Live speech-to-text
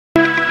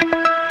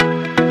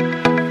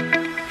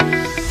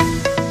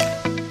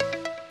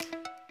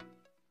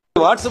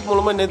WhatsApp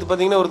மூலமாக நேற்று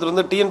பார்த்தீங்கன்னா ஒருத்தர்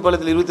வந்து டிஎன்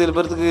பாளையத்தில் 27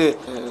 பேருக்கு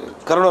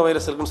கரோனா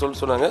வைரஸ்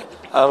இருக்குன்னு சொன்னாங்க.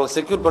 அவங்க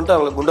செக்யூர் பண்ணிட்டு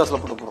அவங்களை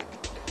குண்டாஸில் போட போகிறோம்.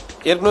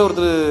 ஏற்கனவே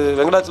ஒருத்தர்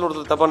வெங்கடாச்சலம்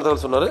ஒருத்தர் தப்பான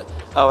தகவல் சொன்னார்.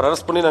 அவர்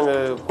அரெஸ்ட் பண்ணி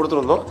நாங்கள்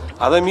கொடுத்துருந்தோம்.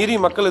 அதை மீறி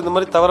மக்கள் இந்த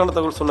மாதிரி தவறான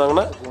தகவல்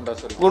சொன்னாங்கன்னா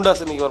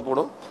குண்டாஸ் இன்றைக்கி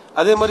வரப்போடும்.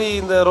 அதே மாதிரி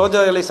இந்த ரோஜா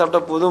இலை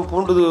சாப்பிட்டா போதும்,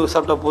 பூண்டு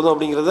சாப்பிட்டா போதும்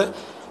அப்படிங்கிறத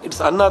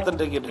இட்ஸ்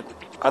அன்ஆத்தன்டிகேட்டட்.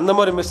 அந்த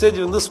மாதிரி மெசேஜ்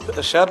வந்து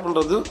ஷேர்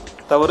பண்ணுறது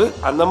தவறு.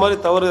 அந்த மாதிரி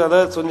தவறு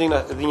அதாவது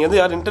சொன்னீங்கன்னா நீங்கள் வந்து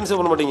யாரும் இன்டென்சிவ்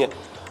பண்ண மாட்டீங்க.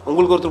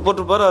 உங்களுக்கு ஒருத்தர்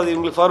போட்டிருப்பார், அது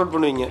உங்களுக்கு ஃபார்வர்ட்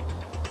பண்ணுவீங்க.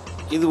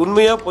 இது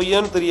உண்மையாக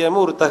பொய்யான்னு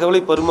தெரியாமல் ஒரு தகவலை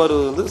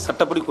பரிமாறுவது வந்து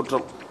சட்டப்படி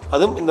குற்றம்.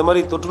 அதுவும் இந்த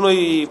மாதிரி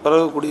தொற்றுநோய்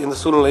பரவக்கூடிய இந்த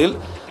சூழ்நிலையில்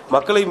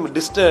மக்களை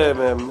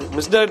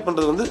மிஸ்டைரக்ட்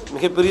பண்ணுறது வந்து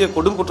மிகப்பெரிய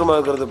கொடும்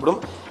குற்றமாக கருதப்படும்.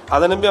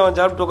 அதை நம்பி அவன்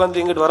சாப்பிட்டு உட்காந்து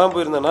எங்கிட்ட வராமல்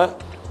போயிருந்தானா,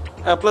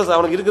 ப்ளஸ்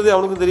அவனுக்கு இருக்கிறது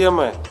அவனுக்கும்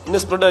தெரியாமல்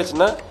இன்னும் ஸ்ப்ரெட்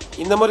ஆச்சுன்னா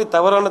இந்த மாதிரி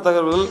தவறான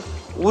தகவல்கள்,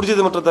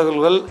 ஊர்ஜிதமற்ற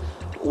தகவல்கள்,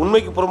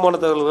 உண்மைக்கு புறம்பான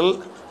தகவல்கள்,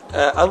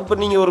 அது இப்போ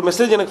நீங்கள் ஒரு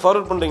மெசேஜ் எனக்கு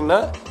ஃபார்வர்ட் பண்ணுறீங்கன்னா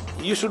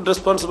you should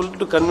responsible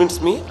to convince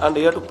me and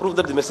you have to prove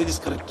that the message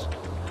is correct.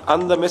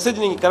 அந்த மெசேஜ்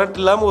நீங்கள் கரெக்ட்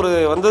இல்லாமல் ஒரு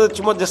வந்ததை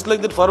சும்மா ஜஸ்ட்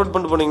லைக் தட் ஃபார்வர்ட்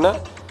பண்ணிட்டு போனீங்கன்னா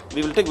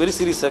we will take very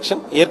serious action.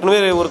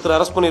 ஏற்கனவே ஒருத்தர்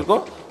அரெஸ்ட்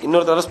பண்ணியிருக்கோம்,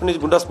 இன்னொருத்தர் அரெஸ்ட் பண்ணி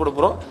குண்டாஸ் போட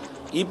போகிறோம்.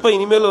 இப்போ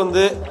இனிமேல்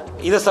வந்து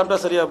இதை சாப்பிட்டா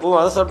சரியாக போகும்,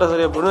 அதை சாப்பிட்டா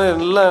சரியாக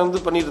போகும் எல்லாம்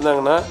வந்து பண்ணிட்டு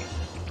இருந்தாங்கன்னா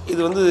இது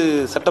வந்து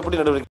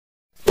சட்டப்படி நடவடிக்கை.